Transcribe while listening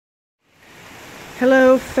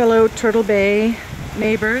Hello fellow Turtle Bay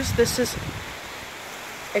neighbors. This is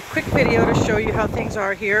a quick video to show you how things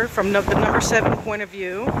are here from the number 7 point of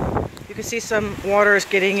view. You can see some water is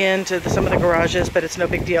getting into some of the garages, but it's no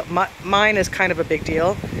big deal. Mine is kind of a big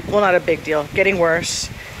deal. Well, not a big deal, getting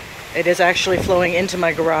worse. It is actually flowing into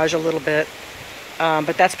my garage a little bit,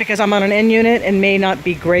 but that's because I'm on an end unit and may not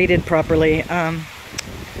be graded properly.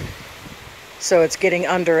 So it's getting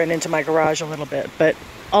under and into my garage a little bit, but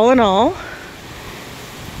all in all,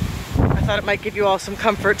 I thought it might give you all some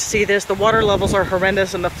comfort to see this. The water levels are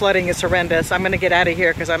horrendous and the flooding is horrendous. I'm going to get out of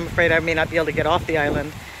here because I'm afraid I may not be able to get off the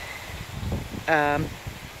island. But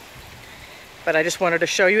I just wanted to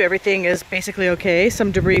show you everything is basically okay.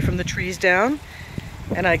 Some debris from the trees down,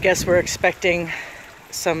 and I guess we're expecting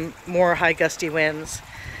some more high gusty winds.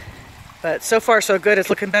 But so far so good.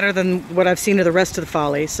 It's looking better than what I've seen of the rest of the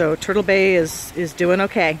Folly. So Turtle Bay is doing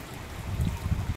okay.